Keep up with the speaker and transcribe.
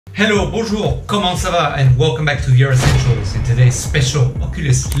Hello, bonjour, comment ça va? And welcome back to Your Essentials in today's special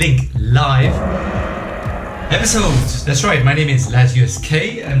Oculus Link live episode. That's right, my name is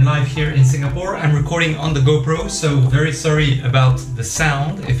LazUSK. I'm live here in Singapore. I'm recording on the GoPro, so very sorry about the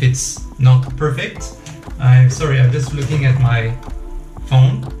sound if it's not perfect. I'm sorry, I'm just looking at my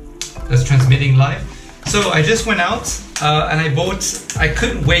phone that's transmitting live. So I just went out and I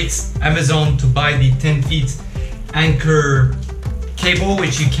couldn't wait Amazon to buy the 10 feet anchor cable,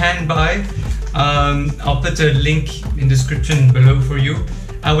 which you can buy. I'll put a link in the description below for you.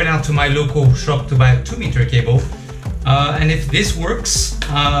 I went out to my local shop to buy a 2-meter cable. And if this works,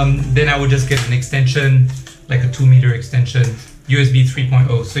 then I would just get an extension, like a 2-meter extension, USB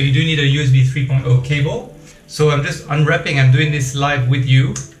 3.0. So you do need a USB 3.0 cable. So I'm just unwrapping, I'm doing this live with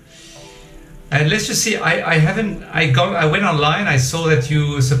you. And let's just see, I went online, I saw that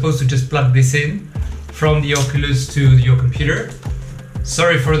you were supposed to just plug this in from the Oculus to your computer.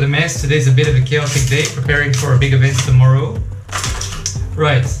 Sorry for the mess, today's a bit of a chaotic day, preparing for a big event tomorrow.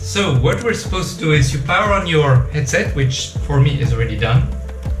 Right, so what we're supposed to do is you power on your headset, which for me is already done.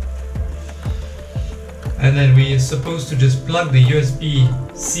 And then we are supposed to just plug the USB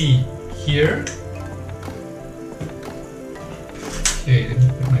C here. Okay, let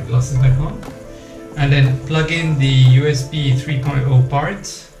me put my glasses back on. And then plug in the USB 3.0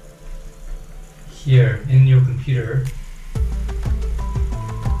 part here in your computer.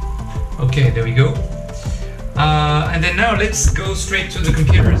 Okay, there we go. And then now let's go straight to the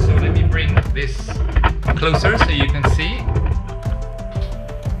computer. So let me bring this closer so you can see.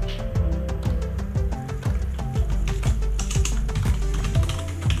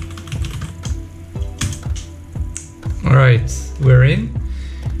 All right, we're in.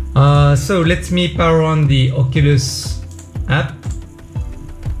 So let me power on the Oculus app.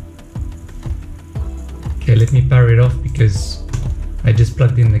 Okay, let me power it off because I just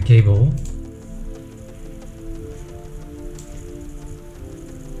plugged in the cable.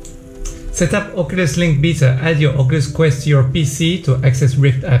 Set up Oculus Link Beta. Add your Oculus Quest to your PC to access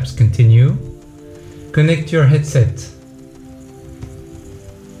Rift apps. Continue. Connect your headset.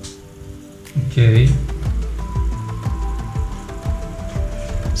 Okay.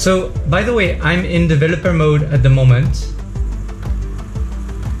 So, by the way, I'm in developer mode at the moment.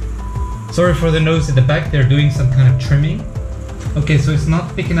 Sorry for the noise at the back, they're doing some kind of trimming. Okay, so it's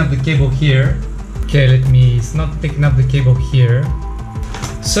not picking up the cable here. Okay, it's not picking up the cable here.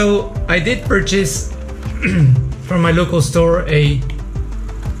 So, I did purchase from my local store a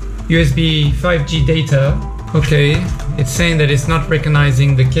USB 5G data. Okay, it's saying that it's not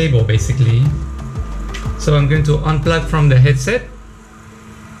recognizing the cable basically. So I'm going to unplug from the headset.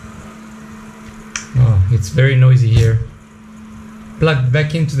 Oh, it's very noisy here. Plugged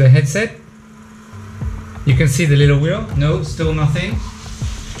back into the headset. You can see the little wheel. No, still nothing.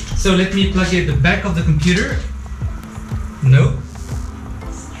 So let me plug it at the back of the computer. No.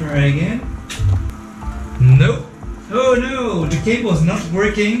 Let's try again. No. Oh no, the cable is not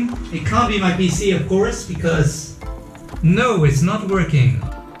working. It can't be my PC, of course, because no, it's not working.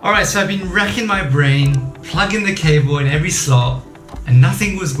 Alright, so I've been racking my brain, plugging the cable in every slot, and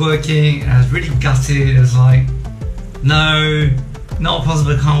nothing was working. I was really gutted. I was like, no, not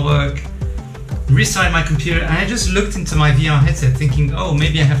possible, it can't work. Restarted my computer and I just looked into my VR headset thinking, oh,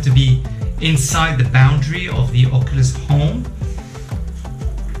 maybe I have to be inside the boundary of the Oculus Home.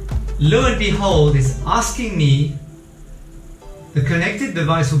 Lo and behold, it's asking me the connected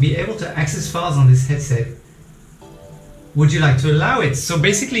device will be able to access files on this headset. Would you like to allow it? So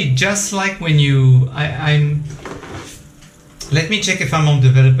basically, just like when you, let me check if I'm on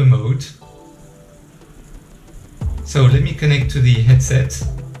developer mode. So let me connect to the headset.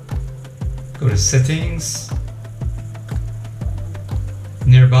 Go to settings.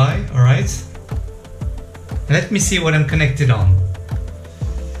 Nearby, all right. Let me see what I'm connected on.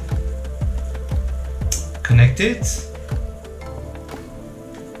 Connected.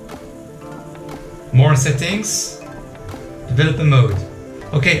 More settings. Developer mode.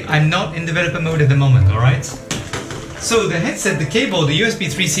 Okay, I'm not in developer mode at the moment, all right? So the headset, the cable, the USB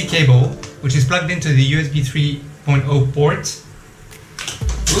 3C cable, which is plugged into the USB 3.0 port,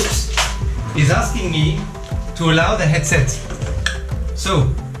 oops, is asking me to allow the headset. So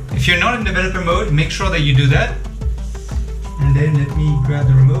if you're not in developer mode, make sure that you do that. And then let me grab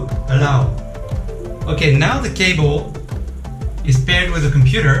the remote, allow. Okay, now the cable is paired with the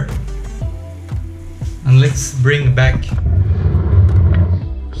computer. And let's bring back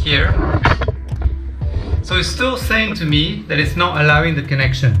here. So it's still saying to me that it's not allowing the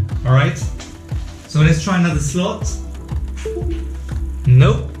connection, all right? So let's try another slot.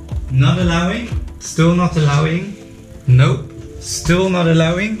 Nope, not allowing, still not allowing, nope. Still not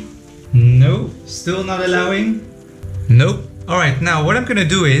allowing. No, still not allowing. Nope. Alright, now what I'm gonna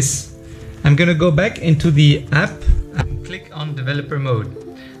do is I'm gonna go back into the app and click on developer mode.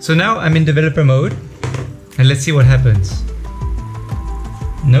 So now I'm in developer mode and let's see what happens.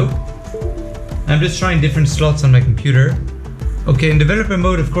 Nope. I'm just trying different slots on my computer. Okay, in developer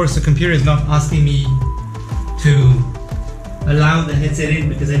mode, of course, the computer is not asking me to allow the headset in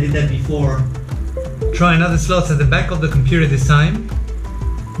because I did that before. Try another slot at the back of the computer this time.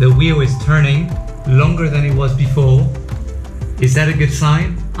 The wheel is turning longer than it was before. Is that a good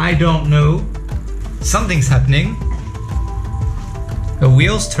sign? I don't know. Something's happening. The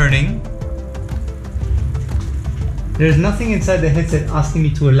wheel's turning. There's nothing inside the headset asking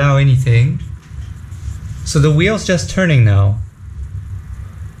me to allow anything. So the wheel's just turning now.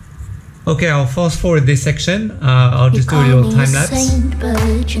 Okay, I'll fast forward this section. I'll just do a little time lapse.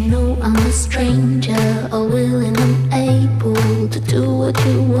 But you know I'm a stranger, all willing and able to do what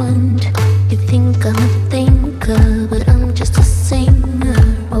you want. You think I'm a thinker, but I'm just a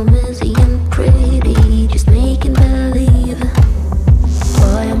singer. All messy and pretty, just making believe.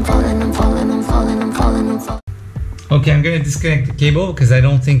 Boy, I'm falling, I'm falling, I'm falling, I'm falling, I'm falling. Okay, I'm gonna disconnect the cable because I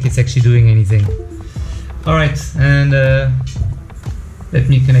don't think it's actually doing anything. Alright, and let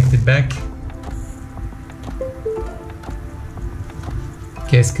me connect it back.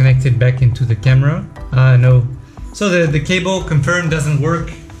 Okay, it's connected back into the camera. No. So the cable confirmed doesn't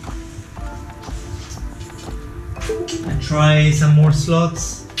work. I try some more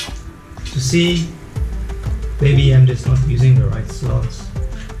slots to see. Maybe I'm just not using the right slots.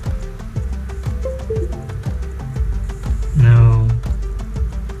 No.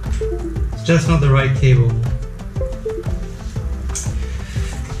 It's just not the right cable.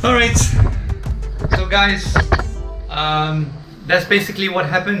 Alright, so guys, that's basically what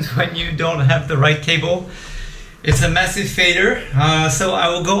happens when you don't have the right cable. It's a massive failure. So I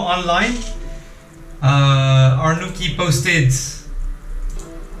will go online. Arnuki posted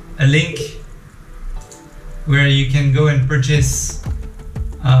a link where you can go and purchase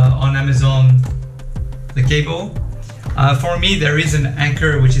on Amazon the cable. For me, there is an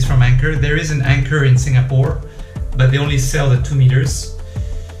Anker, which is from Anker. There is an Anker in Singapore, but they only sell the 2 meters.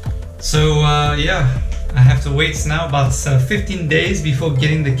 So yeah, I have to wait now about 15 days before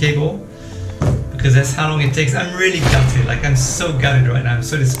getting the cable, because that's how long it takes. I'm really gutted, like I'm so gutted right now, I'm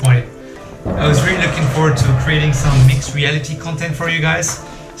so disappointed. I was really looking forward to creating some mixed reality content for you guys,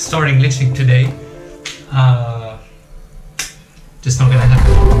 starting literally today. Just not gonna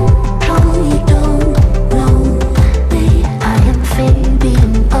happen.